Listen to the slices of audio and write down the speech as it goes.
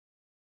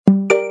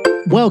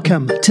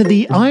Welcome to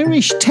the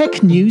Irish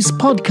Tech News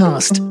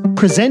Podcast,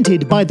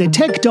 presented by the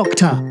tech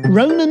doctor,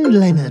 Ronan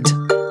Leonard.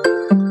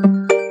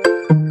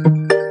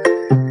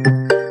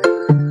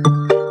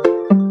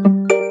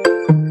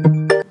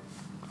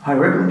 Hi,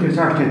 welcome to this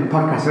Irish Tech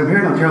Podcast. I'm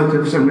here on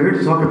Alternatives and we're here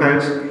to talk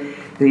about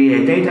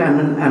the data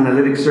and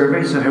analytics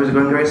survey. So how's it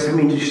going, guys? Tell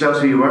me yourselves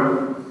who you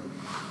are.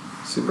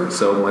 Super.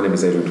 So my name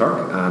is Adrian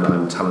Clarke and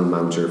I'm talent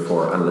manager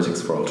for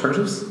analytics for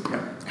Alternatives.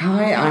 Yeah.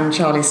 Hi, I'm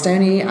Charley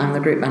Stoney. I'm the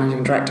Group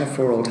Managing Director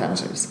for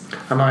Alternatives.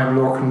 And I'm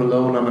Lorcan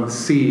Malone. I'm the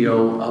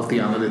CEO of the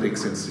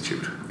Analytics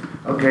Institute.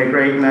 Okay,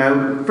 great.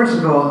 Now, first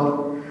of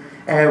all,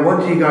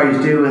 what do you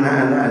guys do and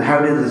how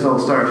did this all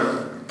start?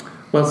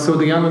 Well, so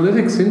the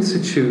Analytics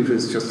Institute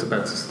is just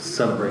about to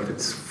celebrate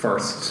its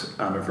first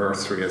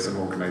anniversary as an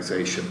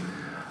organisation,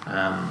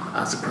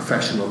 as a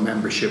professional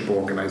membership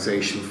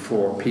organisation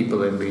for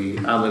people in the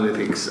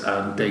analytics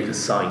and data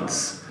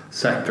science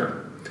sector.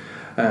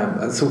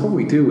 And so what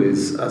we do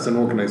is, as an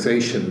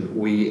organisation,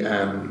 we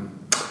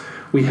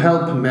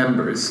help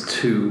members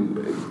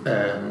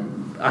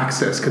to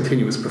access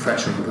continuous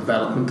professional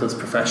development as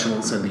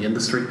professionals in the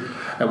industry.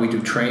 We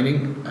do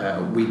training,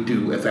 we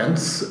do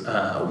events,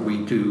 we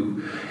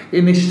do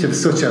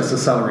initiatives such as the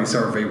salary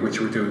survey, which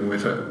we're doing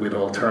with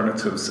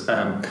Alternatives.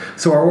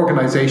 So our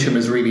organisation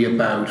is really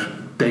about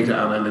data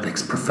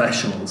analytics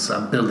professionals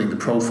and building the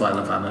profile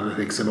of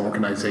analytics in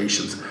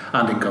organisations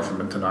and in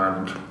government in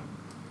Ireland.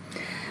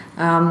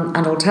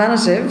 And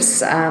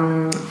Alternatives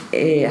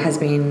has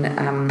been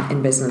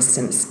in business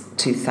since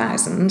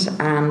 2000,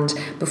 and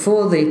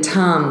before the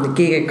term the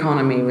gig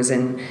economy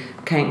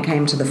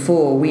came to the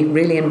fore, we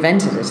really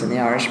invented it in the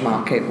Irish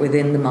market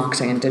within the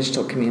marketing and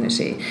digital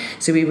community.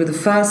 So we were the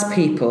first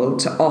people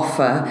to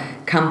offer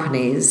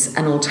companies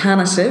an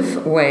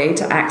alternative way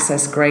to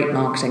access great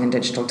marketing and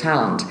digital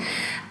talent.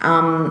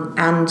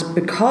 And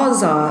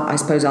because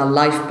our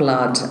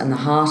lifeblood and the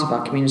heart of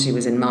our community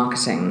was in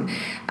marketing,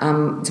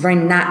 it's a very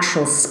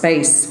natural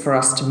space for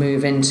us to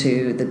move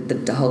into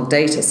the whole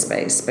data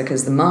space,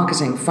 because the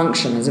marketing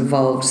function has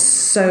evolved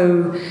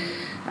so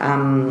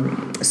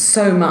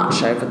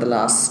much over the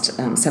last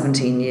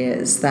 17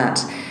 years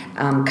that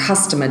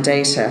customer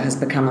data has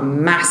become a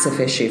massive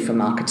issue for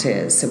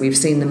marketeers. So we've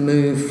seen the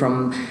move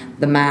from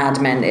the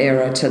Mad Men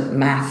era to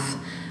math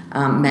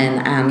men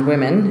and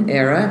women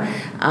era,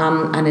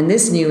 and in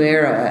this new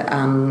era,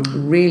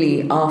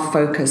 really our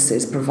focus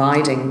is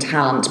providing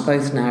talent,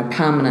 both now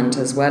permanent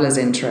as well as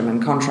interim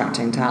and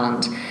contracting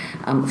talent,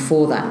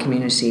 for that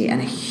community.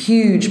 And a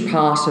huge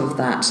part of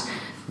that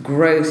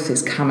growth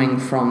is coming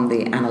from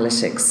the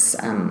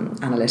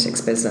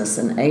analytics business,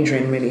 and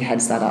Adrian really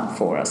heads that up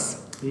for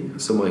us. Yeah.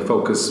 So my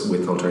focus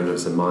with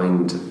Alternatives in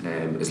mind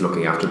is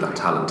looking after that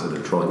talent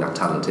and drawing that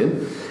talent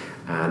in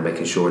and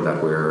making sure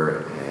that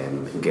we're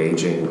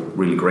engaging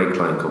really great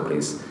client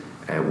companies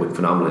with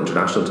phenomenal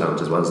international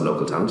talent as well as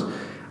local talent.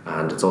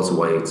 And it's also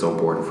why it's so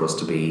important for us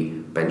to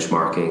be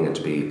benchmarking and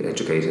to be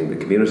educating the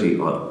community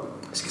on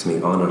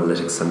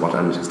analytics and what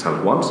analytics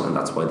talent want. And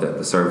that's why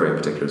the survey in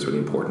particular is really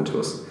important to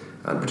us,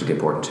 and particularly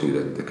important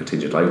to the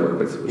contingent I work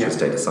with, which is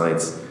data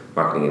science,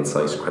 marketing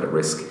insight, credit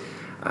risk,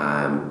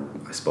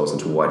 I suppose, and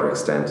to a wider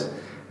extent,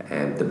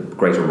 the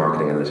greater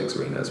marketing analytics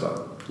arena as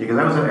well. Yeah, because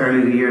that was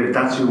early in the year,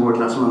 that's your award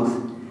last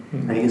month.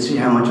 Mm-hmm. And you can see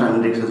how much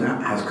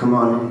analytics has come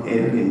on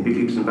in big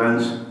leaps and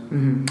bounds.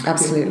 Mm-hmm.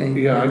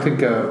 Absolutely. Yeah, I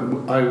think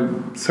I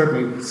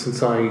certainly,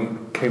 since I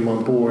came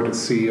on board as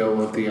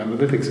CEO of the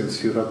Analytics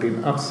Institute, I've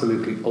been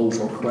absolutely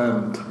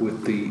overwhelmed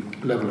with the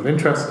level of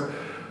interest,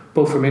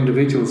 both from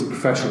individuals,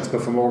 professionals,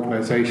 but from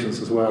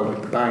organisations as well,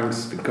 like the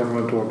banks, the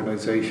government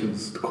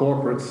organisations, the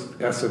corporates,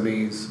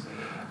 SMEs.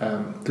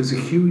 There's a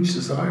huge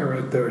desire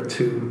out there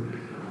to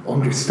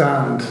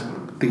understand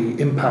the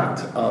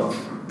impact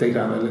of data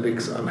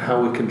analytics and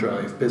how it can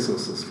drive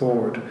businesses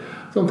forward.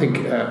 I don't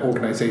think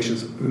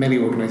many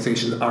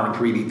organisations aren't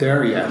really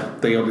there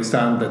yet. They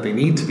understand that they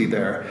need to be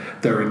there.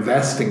 They're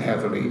investing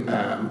heavily,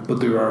 but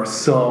there are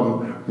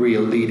some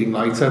real leading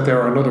lights out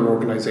there, and other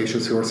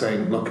organisations who are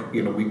saying, look,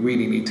 we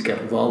really need to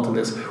get involved in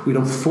this. We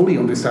don't fully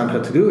understand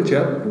how to do it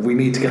yet. We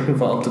need to get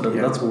involved in it.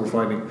 Yeah. That's what we're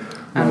finding.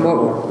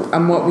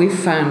 And what we've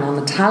found on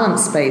the talent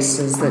space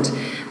is that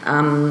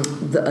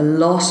a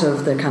lot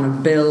of the kind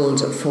of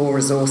build for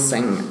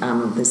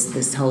resourcing,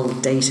 this whole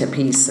data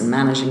piece and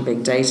managing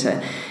big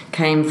data,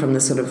 came from the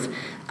sort of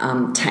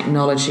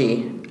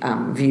technology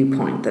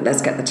viewpoint, that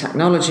let's get the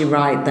technology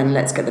right, then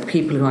let's get the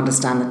people who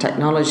understand the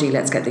technology,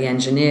 let's get the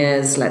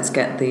engineers, let's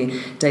get the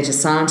data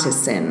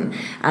scientists in.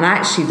 And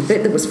actually the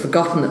bit that was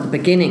forgotten at the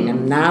beginning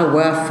and now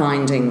we're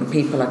finding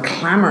people are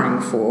clamouring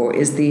for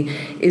is the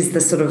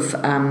sort of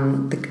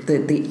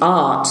the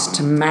art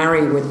to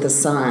marry with the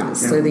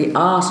science. Yeah. So the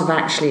art of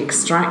actually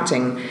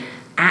extracting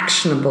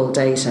actionable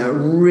data,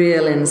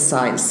 real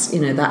insights,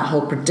 that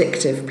whole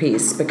predictive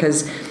piece,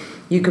 because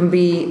you can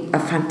be a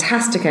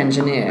fantastic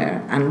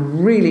engineer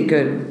and really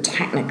good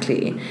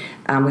technically,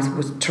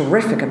 with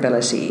terrific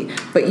ability,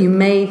 but you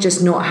may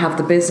just not have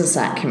the business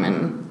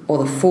acumen or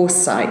the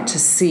foresight to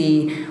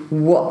see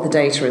what the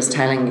data is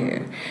telling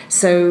you.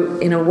 So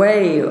in a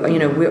way, you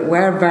know,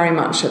 we're very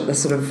much at the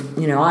sort of,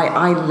 you know,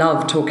 I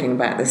love talking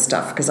about this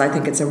stuff because I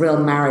think it's a real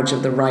marriage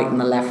of the right and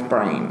the left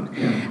brain.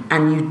 Yeah.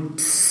 And you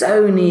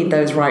so need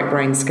those right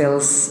brain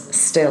skills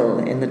still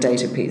in the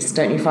data piece.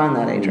 Don't you find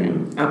that,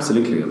 Adrian?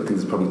 Absolutely. And I think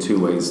there's probably two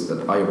ways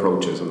that I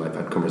approach it, and I've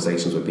had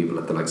conversations with people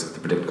at the likes of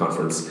the Predict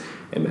conference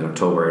in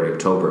early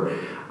October.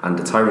 And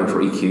it's hiring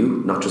for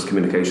EQ, not just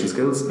communication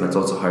skills, and it's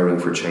also hiring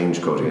for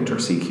change quotient or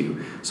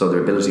CQ. So the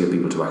ability of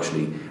people to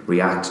actually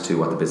react to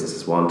what the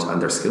businesses want and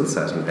their skill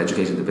set, and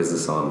educating the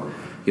business on,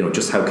 you know,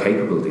 just how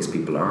capable these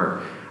people are.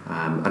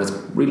 And it's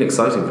really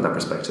exciting from that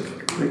perspective.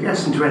 I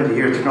guess in 20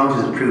 years,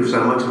 technology has improved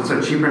so much, it's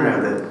so cheaper now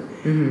that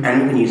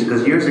anyone can use it.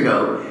 Because years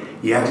ago,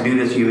 you had to do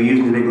this, you were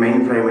using the big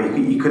mainframe where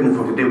you couldn't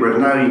afford to do it, whereas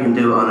now you can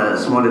do it on a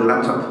small little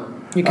laptop.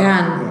 You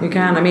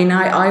can. I mean,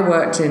 I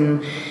worked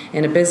in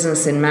a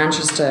business in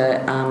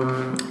Manchester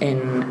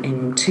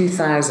in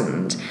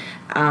 2000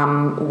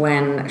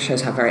 when,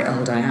 shows how very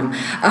old I am,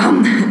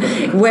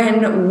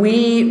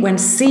 when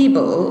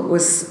Siebel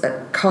was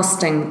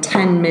costing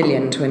 10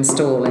 million to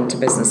install into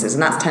businesses,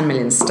 and that's 10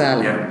 million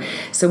sterling. Yeah.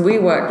 So we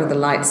worked with the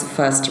likes of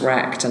First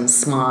Direct and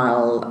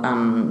Smile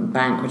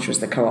Bank, which was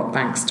the Co-op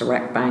Bank's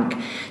direct bank,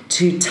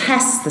 to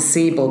test the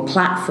Siebel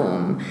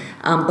platform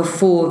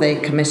before they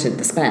committed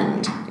the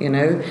spend, you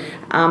know.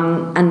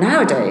 And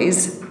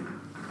nowadays,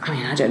 I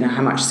mean, I don't know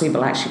how much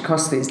Siebel actually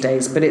costs these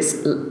days, but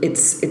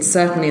it's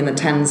certainly in the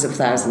tens of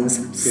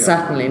thousands,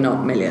 certainly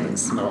not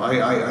millions. No,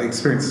 I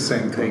experienced the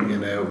same thing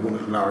in one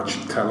of the large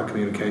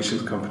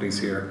telecommunications companies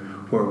here,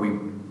 where we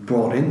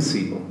brought in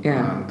Siebel,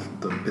 and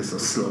the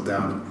business slowed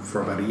down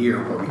for about a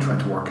year while we tried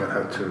to work out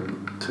how to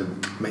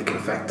make it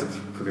effective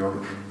for the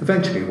organ.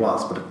 Eventually it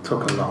was, but it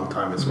took a long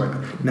time as well.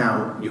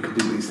 Now you can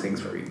do these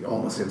things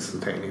almost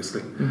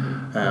instantaneously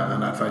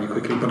and add value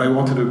quickly. But I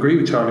wanted to agree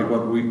with Charley.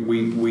 What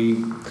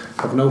we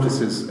have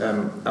noticed is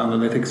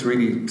analytics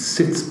really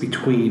sits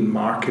between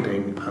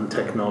marketing and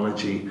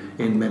technology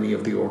in many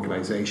of the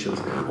organisations.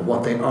 And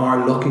what they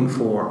are looking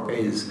for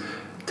is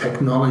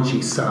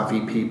technology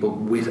savvy people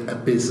with a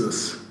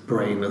business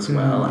brain as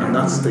well, and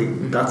that's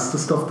the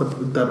stuff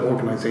that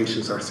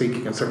organisations are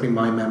seeking, and certainly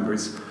my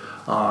members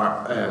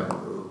are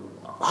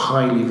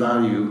highly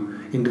value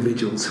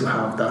individuals who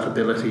have that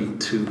ability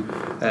to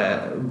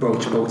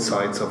broach both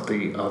sides of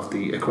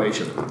the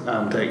equation,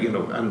 and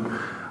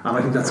and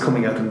I think that's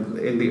coming out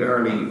in the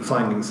early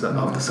findings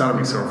of the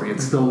salary survey.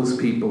 It's those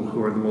people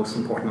who are the most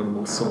important and the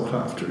most sought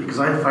after. Because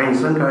I find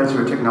some guys who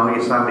are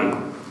technology savvy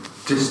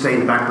just stay in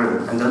the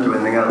background and don't do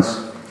anything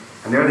else.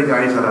 And they're the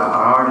guys that are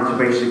harder to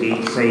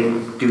basically say,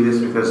 do this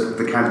because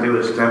they can't do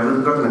it. Because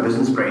they've got a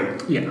business brain.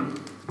 Yeah.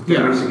 They've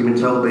basically been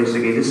told,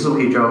 basically, this is what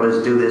your job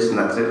is, do this, and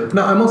that's it.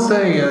 Now, I must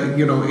say,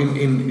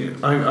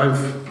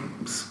 I've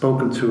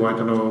spoken to, I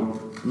don't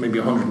know, maybe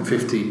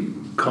 150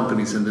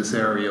 companies in this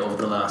area over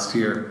the last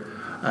year.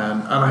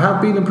 And I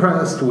have been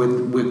impressed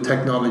with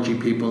technology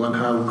people and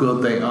how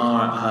good they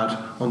are at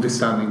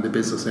understanding the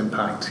business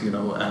impact,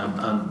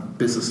 and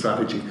business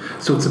strategy.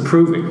 So it's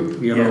improving,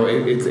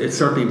 it's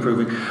certainly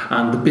improving.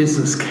 And the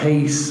business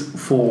case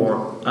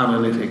for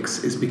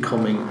analytics is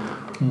becoming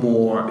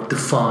more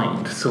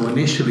defined. So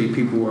initially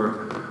people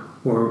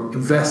were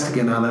investing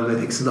in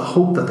analytics in the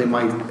hope that they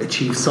might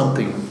achieve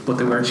something, but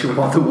they weren't sure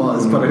what it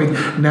was. But I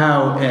think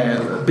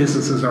now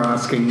businesses are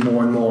asking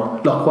more and more,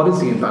 look, what is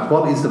the impact?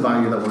 What is the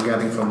value that we're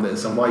getting from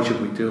this, and why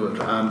should we do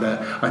it? And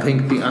I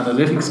think the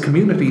analytics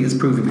community is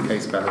proving the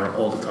case better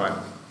all the time.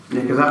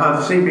 Yeah, because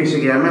I've seen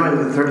basically, I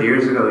remember 30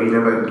 years ago, you'd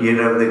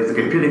have the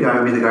computer guy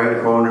would be the guy in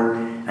the corner,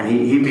 and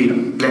he'd be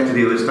left to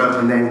do his stuff,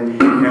 and then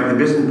you have the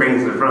business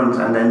brains at the front,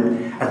 and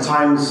then at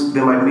times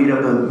they might meet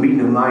up a meeting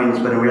of minds,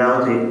 but in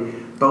reality,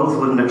 both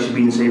wouldn't actually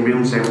be in the same room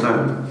at the same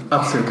time.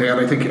 Absolutely, and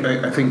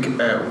I think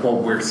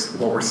what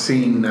we're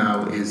seeing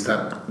now is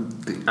that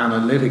the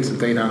analytics and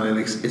data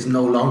analytics is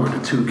no longer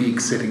the two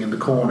geeks sitting in the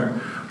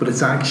corner, but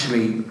it's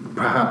actually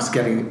perhaps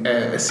getting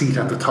a seat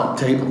at the top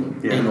table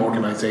in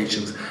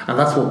organisations, and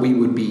that's what we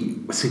would be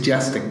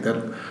suggesting,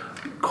 that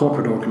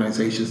corporate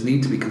organisations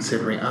need to be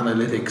considering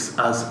analytics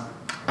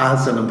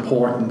as an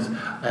important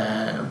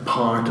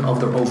part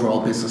of their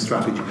overall business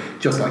strategy.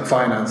 Just like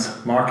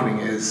finance, marketing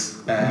is,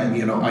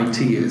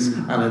 IT is,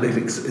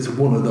 analytics is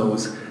one of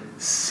those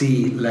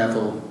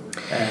C-level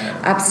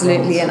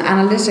absolutely, roles. And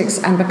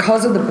analytics, and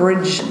because of the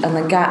bridge and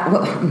the gap,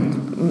 well,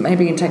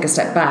 maybe you can take a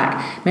step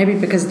back, maybe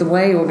because the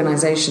way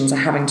organisations are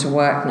having to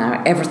work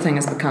now, everything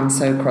has become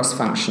so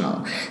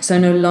cross-functional. So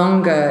no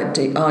longer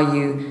are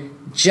you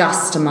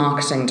just a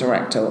marketing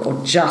director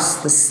or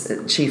just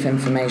the chief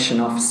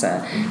information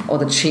officer or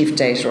the chief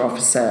data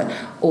officer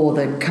or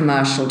the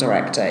commercial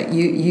director.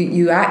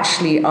 You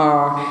actually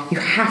are, you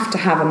have to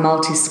have a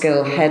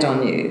multi-skill head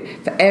on you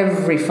for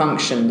every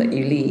function that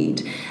you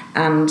lead.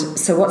 And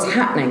so what's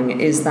happening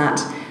is that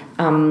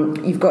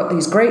you've got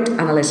these great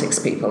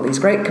analytics people, these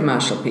great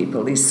commercial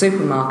people, these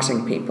super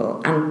marketing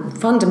people, and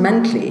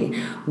fundamentally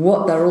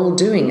what they're all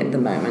doing at the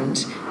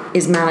moment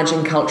is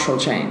managing cultural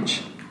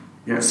change.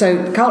 Yeah.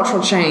 So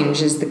cultural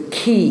change is the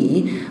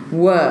key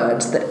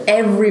word that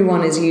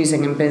everyone is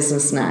using in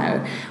business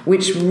now,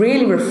 which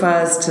really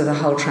refers to the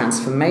whole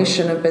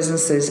transformation of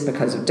businesses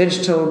because of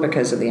digital,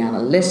 because of the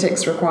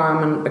analytics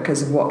requirement,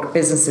 because of what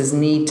businesses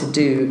need to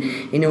do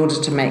in order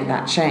to make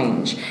that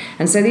change.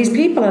 And so these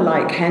people are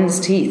like hen's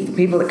teeth,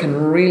 people that can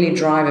really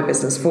drive a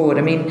business forward.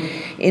 I mean,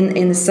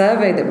 in the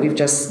survey that we've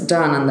just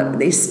done, and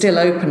that is still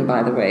open,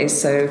 by the way,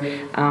 so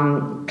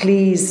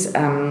please...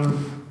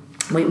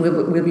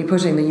 We'll be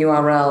putting the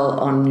URL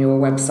on your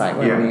website,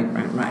 won't we?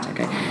 Right,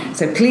 okay.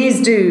 So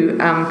please do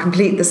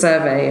complete the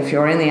survey if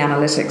you're in the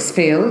analytics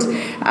field.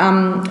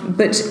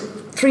 But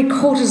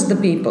 3/4 of the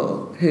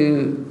people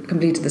who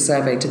completed the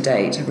survey to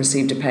date have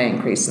received a pay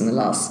increase in the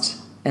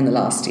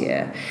last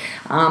year.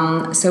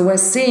 So we're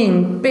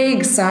seeing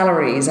big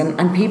salaries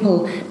and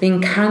people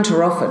being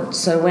counter-offered.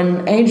 So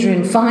when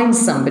Adrian finds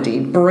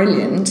somebody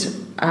brilliant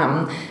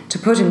to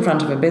put in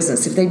front of a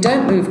business, if they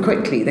don't move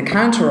quickly, the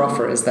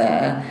counter-offer is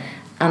there,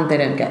 and they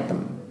don't get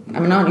them. I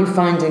mean, aren't you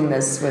finding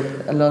this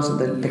with a lot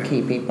of the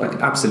key people?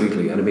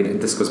 Absolutely. And I mean,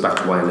 this goes back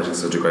to why analytics is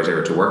such a great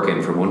area to work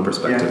in from one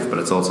perspective, but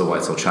it's also why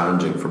it's so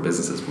challenging for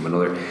businesses from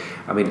another.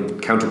 I mean,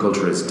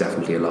 counterculture is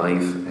definitely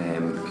alive.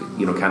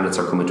 Candidates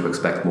are coming to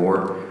expect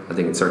more. I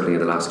think certainly in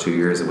the last 2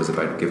 years it was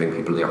about giving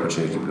people the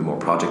opportunity to be more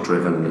project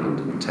driven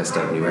and test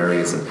out new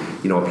areas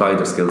and apply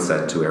their skill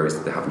set to areas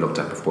that they haven't looked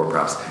at before,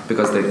 perhaps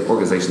because the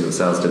organisation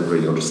themselves didn't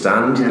really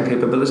understand the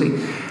capability.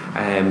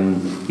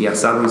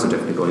 Salaries are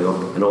definitely going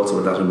up, and also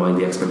with that in mind,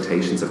 the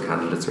expectations of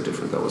candidates are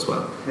different though as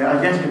well. Yeah,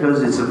 I guess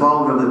because it's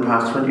evolved over the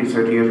past 20,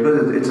 30 years,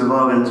 because it's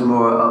evolved into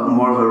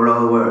more of a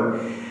role where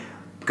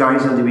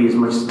guys want to be as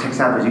much tech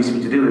savvy as used to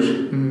be to do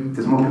it.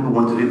 There's more people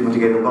want to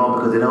get involved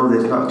because they know that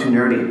it's not too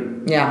nerdy.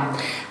 Yeah,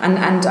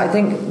 and I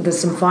think there's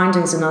some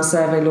findings in our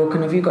survey.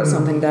 Lorcan, have you got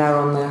something there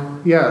on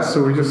the... Yeah,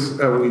 so we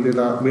did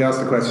that. We asked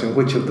the question,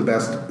 which of the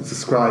best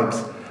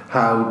describes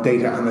how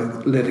data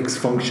analytics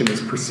function is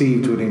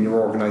perceived within your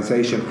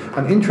organisation.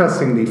 And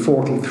interestingly,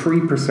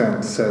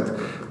 43% said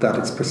that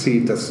it's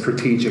perceived as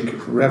strategic,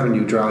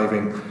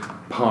 revenue-driving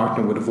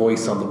partner with a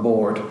voice on the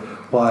board,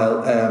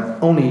 while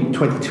only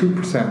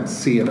 22%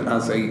 see it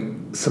as a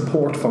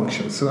support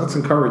function. So that's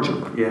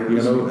encouraging. Yeah.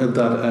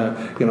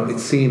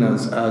 It's seen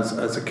as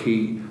a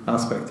key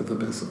aspect of the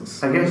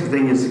business. I guess the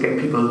thing is to get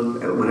people,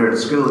 when they're at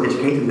school,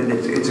 educated that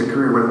it's a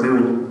career worth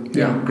doing.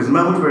 Yeah. Because the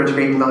moment we're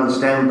educating them on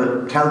STEM,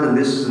 but tell them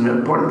this is an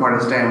important part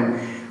of STEM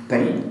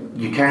that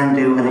you can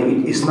do,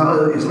 and it's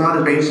not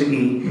as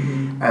basically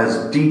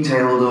as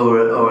detailed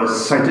or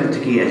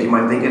scientific as you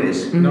might think it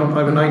is. No,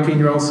 I have a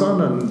 19-year-old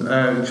son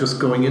and just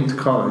going into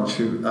college,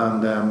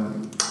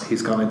 and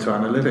he's gone into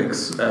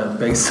analytics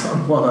based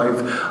on what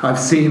I've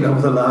seen over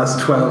the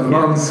last 12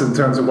 months in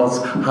terms of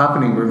what's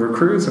happening with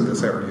recruits in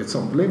this area. It's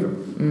unbelievable.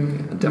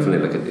 And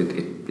definitely,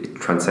 it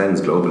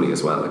transcends globally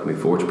as well.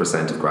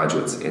 40% of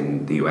graduates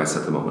in the US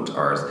at the moment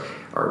are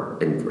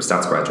in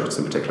stats graduates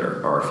in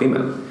particular are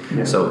female.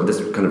 Yeah. So this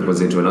kind of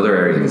goes into another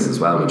area of this as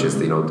well, which is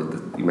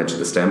you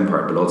mentioned the STEM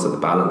part, but also the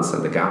balance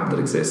and the gap that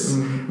exists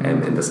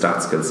in the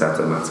stats skill set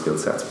and math skill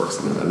sets works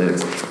in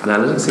analytics. And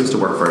analytics seems to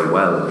work very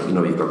well.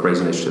 You've got great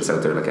initiatives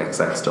out there like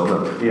XX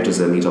Dublin, which is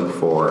a meetup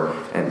for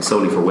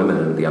solely for women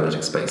in the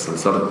analytics space. And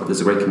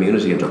there's a great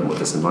community in Dublin with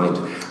this in mind.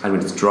 And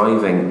it's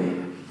driving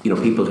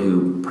people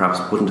who perhaps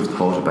wouldn't have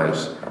thought about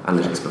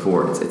analytics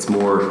before. It's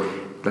more,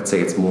 let's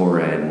say, it's more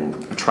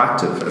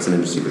attractive as an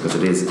industry because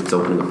it's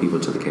opening up people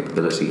to the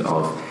capability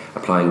of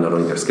applying not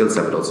only their skill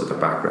set but also their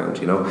background.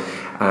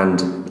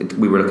 And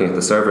we were looking at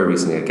the survey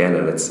recently again,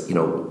 and it's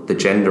the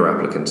gender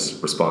applicant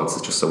response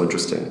is just so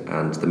interesting,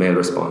 and the male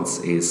response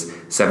is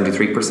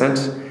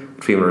 73%.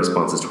 Female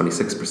response is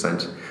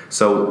 26%.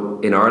 So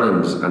in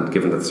Ireland, and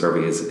given that the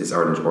survey is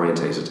Ireland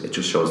orientated, it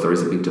just shows there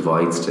is a big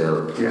divide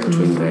still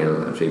between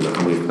male and female,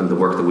 and the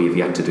work that we have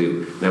yet to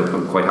do. Now,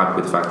 I'm quite happy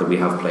with the fact that we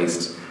have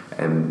placed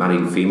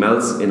many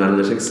females in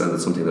analytics, and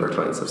it's something that our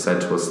clients have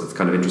said to us that's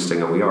kind of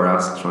interesting, and we are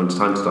asked from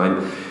time to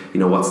time,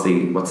 what's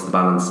the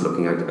balance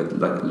looking at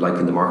like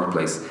in the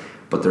marketplace.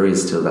 But there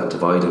is still that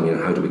divide, and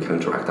how do we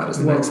counteract that as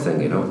the next thing,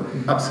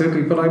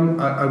 Absolutely, but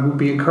I would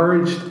be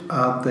encouraged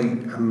at the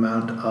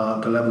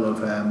the level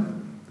of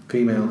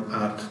female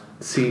at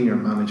senior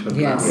management.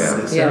 Yes,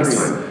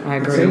 I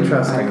agree. It's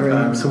interesting. I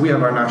agree. So we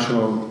have our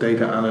National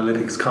Data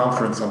Analytics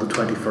Conference on the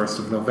 21st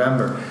of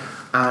November.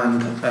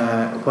 And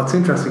what's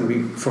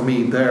interesting for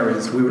me there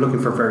is we were looking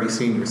for very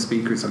senior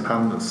speakers and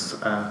panellists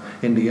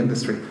in the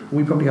industry.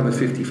 We probably have a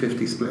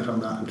 50-50 split on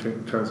that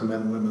in terms of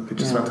men and women,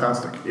 which is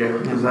fantastic. Yeah,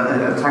 because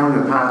at a time in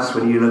the past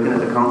when you're looking at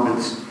the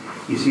conference,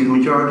 you see the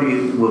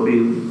majority will be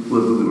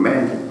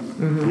men.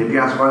 And if you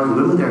ask why are the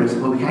women there, they say,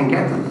 well, we can't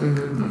get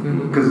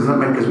them.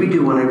 Because we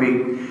do one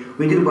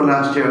we did one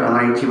last year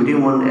on IT, we did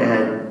one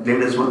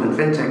latest one in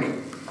FinTech.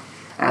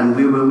 And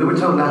we were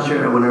told last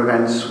year at one of our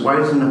events, why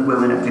isn't enough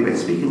women actually been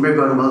speaking? We're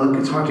going, well, look,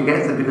 it's hard to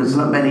get them because there's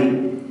not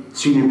many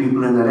senior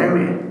people in that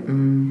area.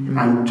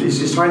 And it's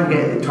just trying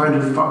to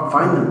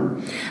find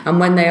them. And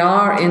when they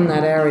are in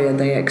that area,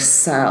 they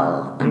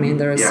excel. I mean,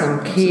 there are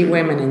some key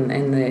women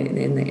in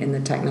the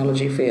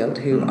technology field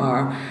who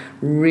are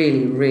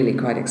really, really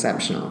quite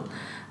exceptional.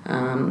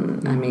 I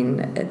mean,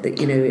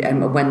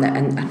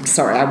 I'm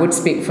sorry, I would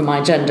speak for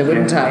my gender,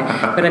 wouldn't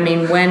I? But I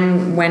mean,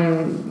 when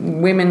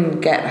women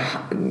get,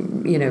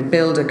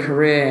 build a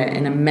career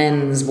in a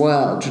men's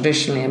world,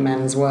 traditionally a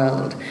men's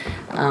world,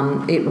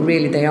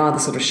 they are the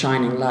sort of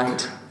shining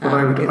light. But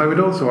I would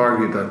also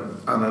argue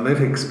that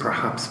analytics,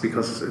 perhaps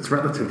because it's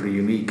relatively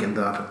unique in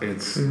that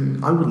it's,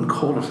 I wouldn't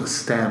call it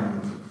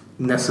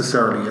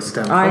necessarily a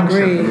STEM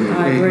function.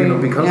 I agree.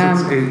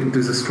 Because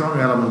there's a strong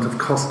element of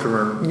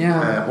customer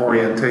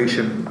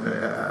orientation.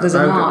 There's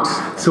a lot.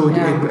 So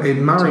it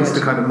marries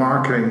the kind of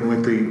marketing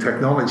with the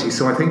technology.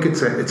 So I think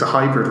it's a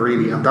hybrid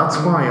really, and that's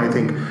why I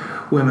think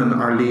women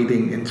are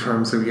leading in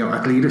terms of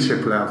at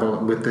leadership level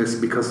with this,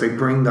 because they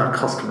bring that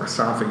customer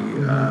savvy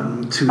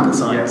to the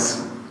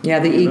science. Yeah,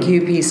 the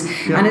EQ piece,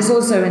 and it's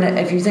also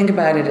if you think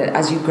about it,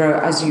 as you grow,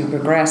 as you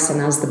progress,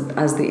 and as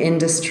the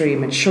industry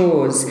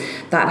matures,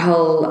 that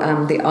whole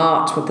the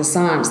art with the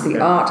science, the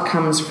art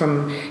comes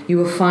from. You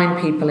will find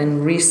people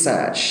in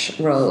research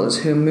roles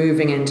who are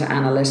moving into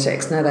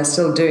analytics. Now they're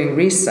still doing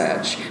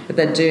research, but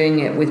they're doing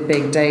it with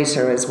big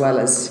data as well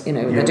as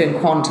they're doing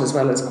quant as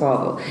well as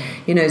qual.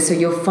 So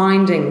you're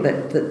finding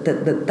that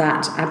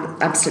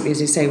absolutely,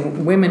 as you say,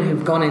 women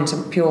who've gone into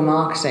pure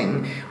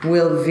marketing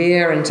will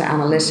veer into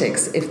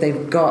analytics if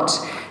they've got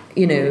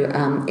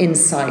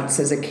insights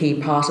as a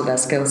key part of their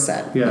skill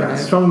set.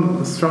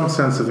 Strong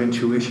sense of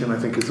intuition I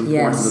think is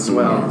important as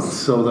well,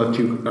 so that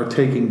you are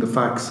taking the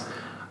facts,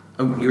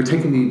 you're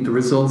taking the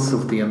results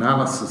of the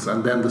analysis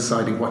and then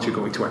deciding what you're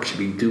going to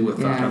actually do with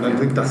that, and I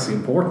think that's the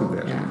important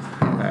bit.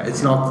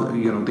 It's not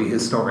the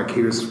historic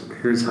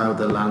here's how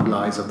the land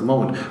lies at the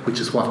moment, which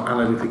is what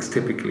analytics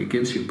typically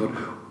gives you, but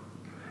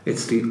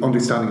it's the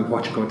understanding of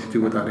what you're going to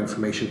do with that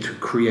information to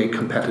create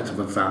competitive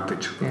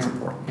advantage. That's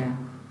important.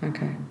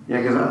 Okay.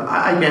 Yeah, because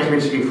I guess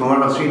basically from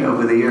what I've seen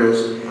over the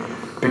years,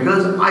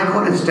 because I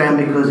call it STEM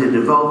because it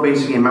evolved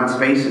basically in maths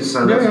basis,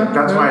 so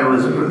that's why I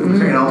was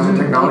saying also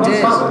technology.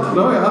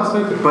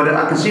 Absolutely. But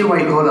I can see why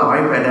you call it a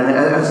hybrid, and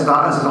as a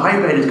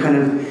hybrid, it's kind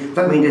of,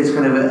 that means it's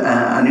kind of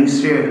a new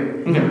sphere.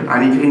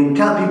 And if you can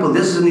tell people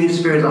this is a new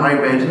sphere, it's a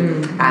hybrid,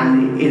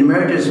 and it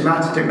merges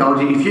maths and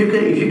technology, if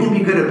you can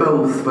be good at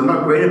both but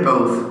not great at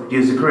both,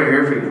 there's a career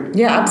here for you.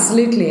 Yeah,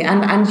 absolutely.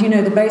 And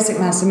the basic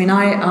maths. I mean,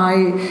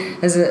 I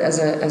as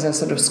a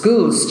sort of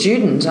school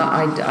student,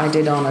 I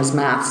did honours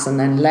maths and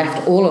then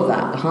left all of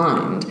that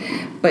behind.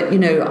 But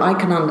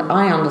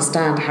I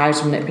understand how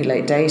to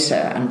manipulate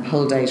data and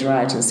pull data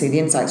out and see the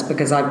insights,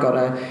 because I've got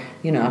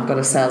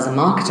a sales and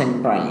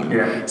marketing brain.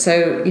 Yeah.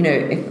 So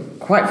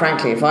quite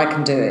frankly, if I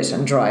can do it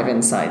and drive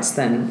insights,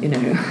 then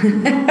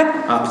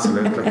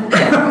Absolutely. I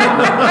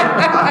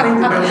think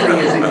the best thing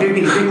is if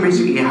you can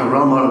basically have a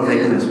role model they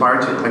can aspire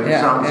to, like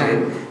yourself,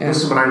 say,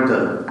 this is what I've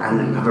done,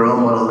 and have a role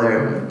model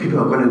there. People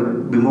are going to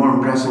be more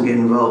impressed and get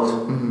involved.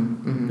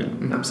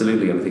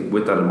 Absolutely, and I think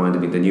with that in mind,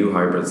 the new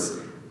hybrids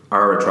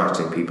are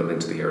attracting people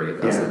into the area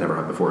as they never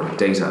have before.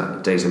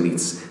 Data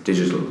meets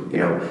digital,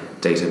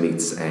 data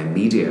meets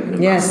media in a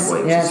massive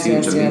way, which is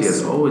huge. And media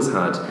has always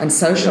had, and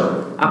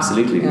social,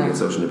 absolutely, media and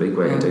social in a big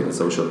way, and data and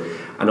social,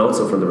 and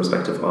also from the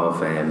perspective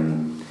of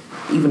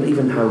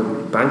even how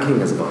banking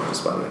has evolved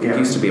as well. It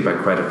used to be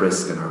about credit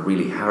risk and our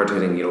really hard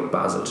hitting,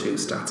 Basel II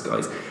stats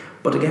guys.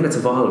 But again, it's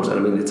evolved,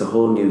 and it's a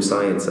whole new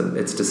science, and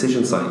it's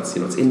decision science.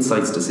 It's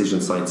insights,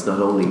 decision science, not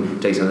only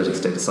data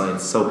analytics, data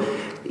science. So,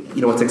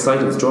 what's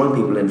exciting is drawing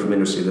people in from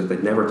industry that they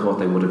never thought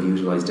they would have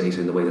utilised data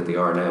in the way that they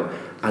are now,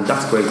 and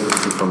that's great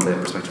from the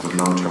perspective of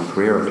long-term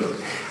career outlook.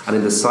 And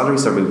in the salary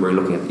survey, we're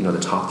looking at the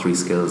top 3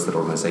 skills that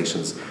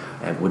organisations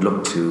would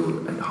look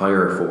to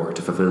hire for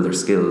to fulfil their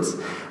skills.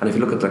 And if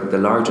you look at the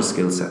largest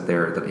skill set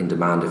there that in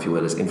demand, if you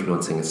will, is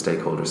influencing and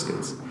stakeholder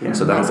skills. Yeah.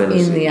 So that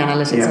ability in the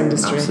analytics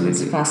industry,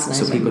 absolutely. It's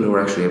fascinating. So people who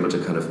are actually able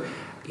to kind of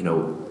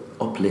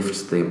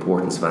uplift the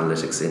importance of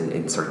analytics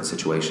in certain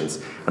situations,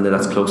 and then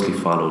that's closely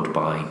followed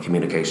by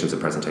communications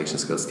and presentation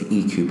skills, the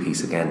EQ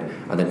piece again,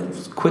 and then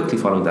quickly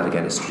following that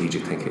again is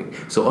strategic thinking.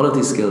 So all of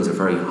these skills are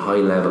very high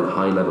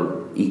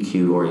level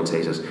EQ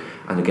orientated,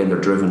 and again they're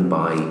driven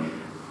by,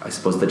 I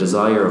suppose, the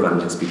desire of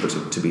analytics people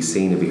to be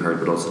seen and be heard,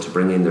 but also to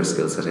bring in their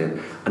skill set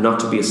in, and not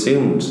to be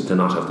assumed to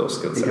not have those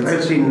skill sets. Because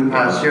I've seen in the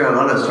past year a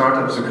lot of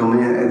startups are coming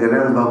in and they're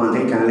now involved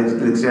in data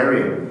analytics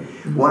area.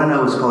 One I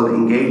know is called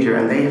Engager,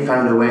 and they have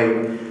found a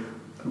way.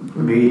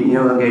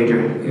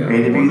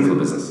 Engager. Wonderful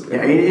business.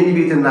 I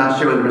interviewed them last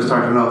year when they were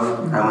starting off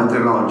and went to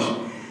launch.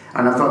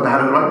 And I thought they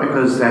had it right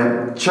because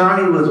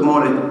Charley was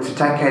more the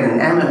tech head and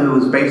Emma, who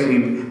was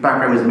basically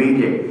background was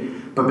media.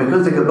 But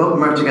because they could both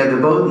merge together,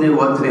 they both knew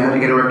what to do, how to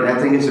get it working. I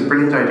think it's a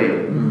brilliant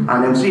idea. And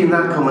I'm seeing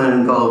that coming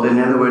involved. In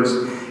other words,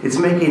 it's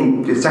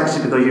making it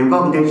sexy because you're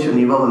involved in data and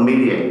you're involved in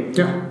media.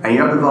 Yeah. And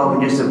you're not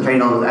involved in just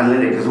plain old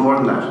analytics. There's more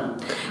than that.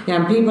 Yeah,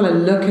 and people are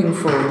looking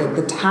for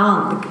the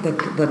talent,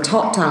 the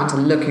top talent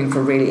are looking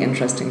for really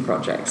interesting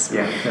projects.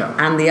 Yeah.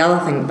 And the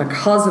other thing,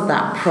 because of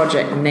that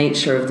project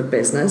nature of the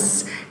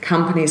business,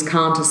 companies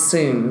can't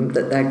assume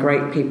that their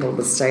great people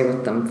will stay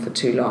with them for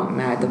too long.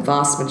 Now, the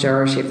vast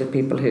majority of the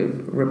people who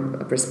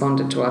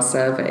responded to our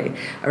survey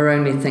are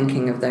only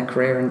thinking of their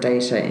career in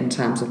data in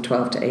terms of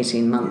 12 to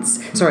 18 months.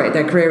 Sorry,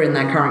 their career in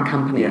their current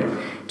company,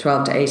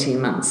 12 to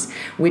 18 months,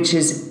 which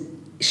is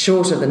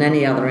shorter than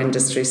any other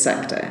industry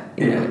sector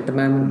at the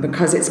moment,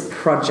 because it's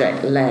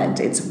project led.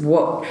 It's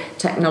what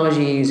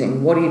technology you're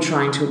using, what are you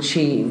trying to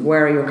achieve,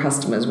 where are your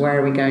customers, where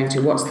are we going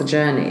to, what's the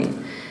journey?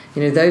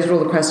 Those are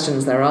all the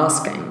questions they're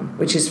asking,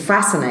 which is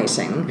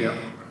fascinating. Yeah.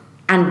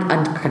 And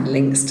kind of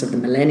links to the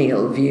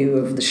millennial view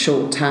of the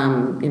short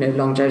term,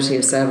 longevity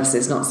of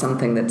services, not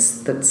something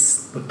that's.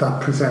 But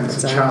that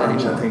presents a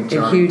challenge, I think,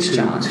 a huge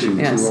challenge to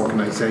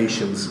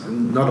organisations,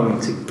 not only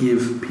to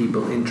give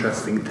people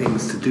interesting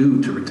things to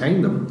do to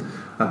retain them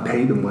and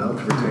pay them well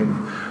to retain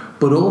them,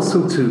 but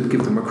also to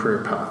give them a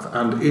career path.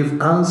 And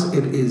as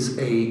it is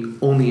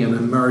only an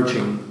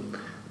emerging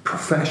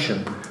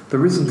profession,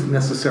 there isn't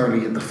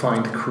necessarily a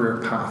defined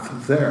career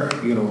path there,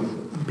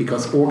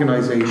 because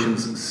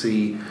organisations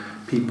see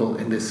people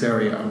in this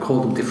area and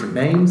call them different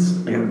names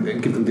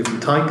and give them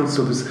different titles,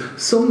 so there's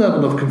some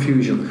level of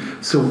confusion.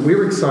 So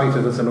we're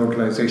excited as an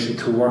organisation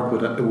to work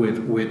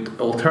with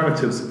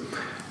Alternatives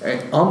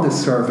on this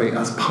survey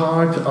as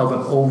part of an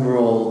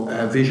overall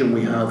vision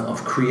we have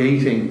of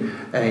creating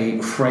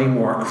a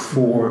framework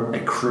for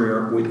a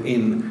career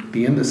within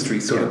the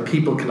industry, so that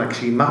people can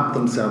actually map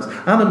themselves,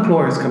 and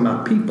employers can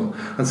map people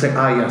and say,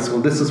 yes,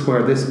 well, this is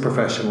where this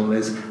professional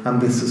is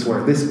and this is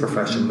where this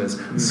professional is.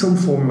 Some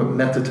form of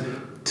method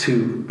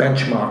to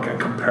benchmark and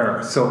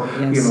compare. So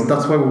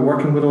that's why we're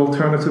working with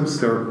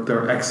Alternatives.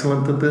 They're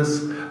excellent at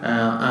this,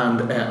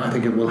 and I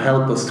think it will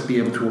help us to be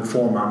able to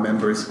inform our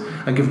members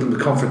and give them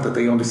the comfort that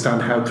they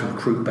understand how to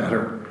recruit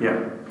better.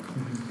 Yeah.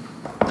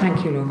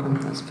 Thank you,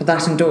 Lorcan, for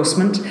that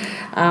endorsement.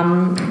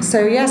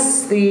 So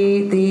yes,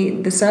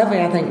 the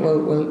survey, I think,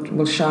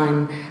 will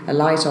shine a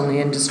light on the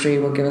industry,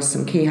 will give us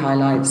some key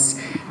highlights.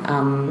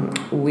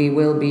 We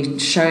will be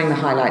showing the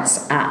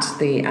highlights at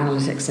the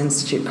Analytics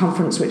Institute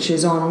conference, which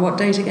is on what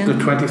date again?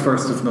 The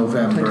 21st of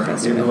November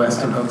in the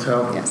Westin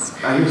Hotel. Yes.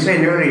 You were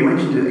saying earlier, you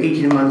mentioned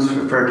 18 months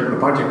for a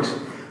project.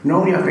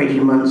 Normally after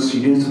 18 months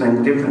you're doing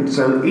something different,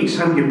 so each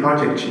time you do a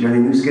project you're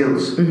learning new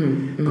skills,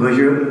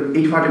 because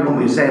each project won't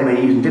be the same when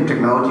you're using different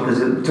technology,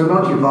 because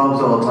technology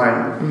evolves all the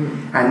time,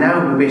 and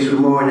now we're basically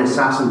more in a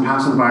SaaS and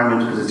PaaS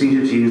environment because it's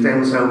easier to use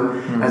them. So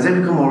as they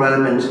become more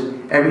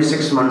relevant, every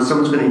 6 months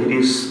someone's going to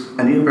introduce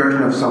a new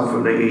version of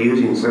software that you're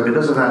using. So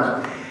because of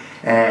that,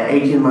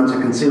 18 months,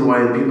 I can see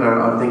why people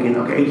are thinking,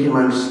 okay, 18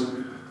 months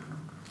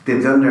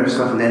they've done their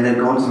stuff and then they're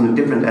going to something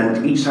different,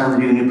 and each time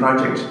they do a new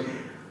project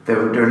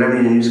they're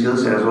learning a new skill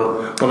set as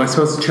well. Well, I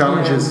suppose the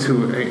challenge is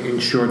to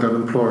ensure that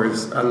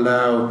employers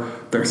allow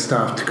their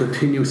staff to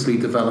continuously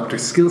develop their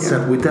skill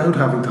set without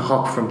having to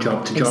hop from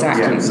job to job.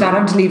 Exactly. They don't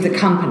have to leave the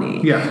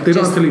company. Yeah, they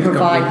don't have to leave the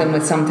company. Provide them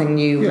with something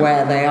new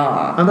where they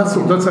are. And that's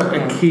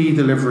a key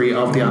delivery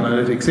of the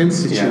Analytics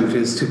Institute,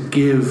 is to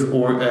give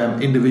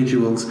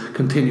individuals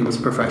continuous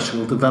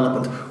professional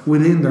development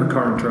within their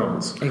current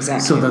roles.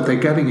 Exactly. So that they're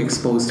getting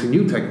exposed to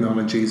new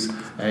technologies,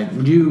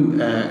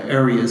 new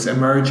areas,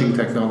 emerging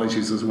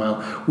technologies as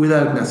well,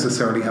 without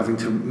necessarily having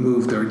to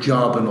move their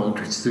job in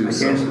order to do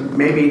so. Yes,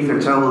 maybe if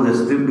they're told this,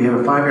 we have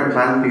a 5-year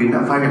plan for you, and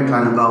that 5-year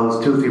plan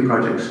involves 2 or 3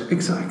 projects.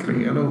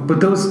 Exactly, but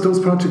those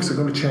projects are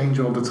going to change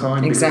all the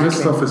time, because this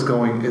stuff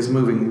is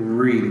moving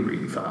really,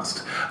 really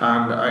fast.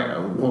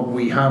 And what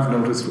we have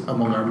noticed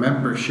among our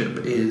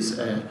membership is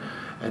an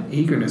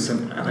eagerness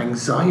and an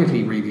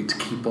anxiety really to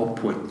keep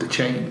up with the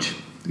change.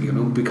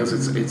 Because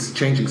it's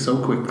changing so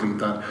quickly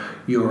that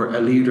you're a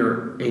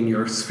leader in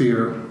your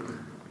sphere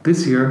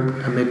this year,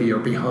 and maybe you're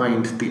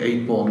behind the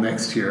 8 ball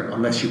next year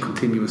unless you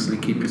continuously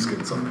keep your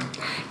skills up.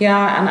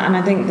 Yeah, and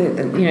I think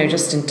that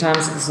just in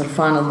terms of the sort of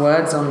final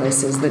words on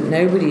this is that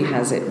nobody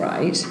has it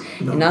right.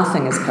 No.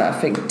 Nothing is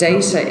perfect.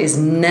 Data is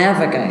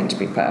never going to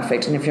be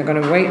perfect, and if you're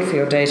going to wait for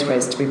your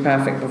database to be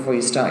perfect before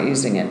you start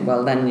using it,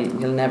 well, then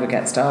you'll never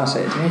get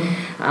started.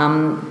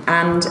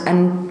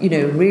 And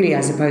really,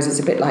 I suppose it's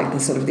a bit like the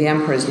sort of the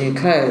emperor's new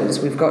clothes.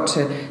 We've got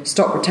to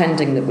stop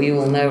pretending that we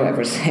all know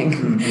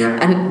everything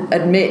and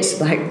admit,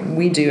 like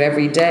we do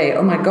every day,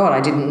 oh my God, I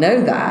didn't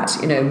know that.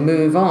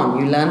 Move on.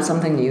 You learn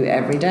something new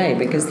every day,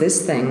 because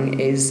this thing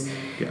is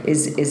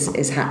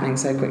happening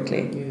so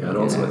quickly. Yeah, and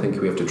also I think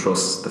we have to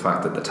trust the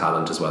fact that the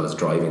talent as well is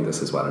driving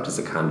this as well. It is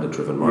a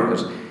candidate-driven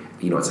market.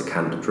 It's a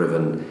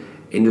candidate-driven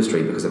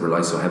industry because it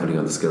relies so heavily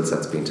on the skill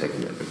sets being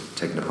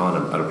taken upon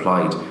and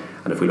applied.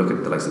 And if we look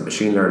at the likes of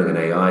machine learning and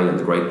AI and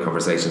the great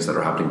conversations that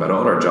are happening about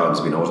all our jobs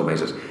being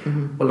automated,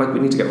 well, we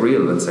need to get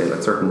real and say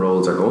that certain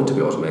roles are going to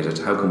be automated.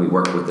 How can we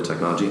work with the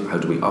technology? How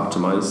do we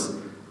optimise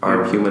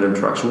our human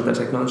interaction with the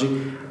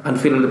technology, and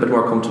feel a little bit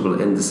more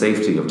comfortable in the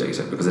safety of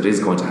data, because it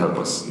is going to help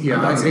us.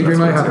 Yeah,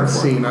 Adrian, I haven't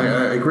seen,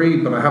 I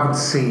agree, but I haven't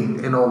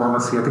seen, in all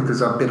honesty, I think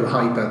there's a bit of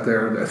hype out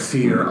there, a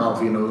fear of,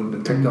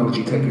 the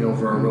technology taking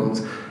over our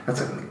roles.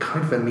 That's a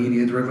kind of a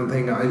media-driven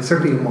thing.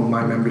 Certainly among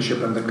my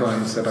membership and the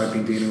clients that I've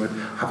been dealing with,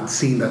 haven't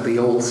seen that. They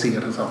all see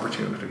it as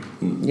opportunity.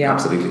 Yeah,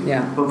 absolutely.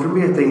 Yeah. But for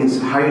me, the thing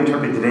is how you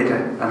interpret the data,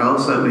 and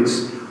also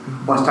it's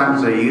what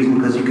standards are you using,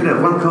 because you could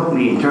have one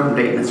company interpret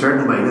data in a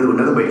certain way,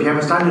 another way. If you have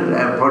a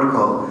standard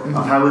protocol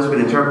of how it's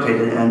been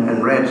interpreted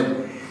and read,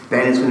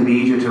 then it's going to be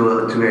easier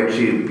to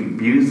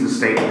actually use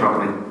the data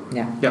properly.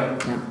 Yeah.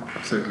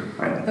 Absolutely.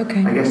 Right.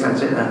 Okay. I guess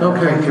that's it.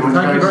 Okay. Thank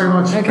you very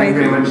much. Okay. Thank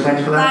you very much.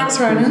 Thanks for that. Thanks,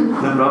 Ronan.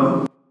 No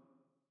problem.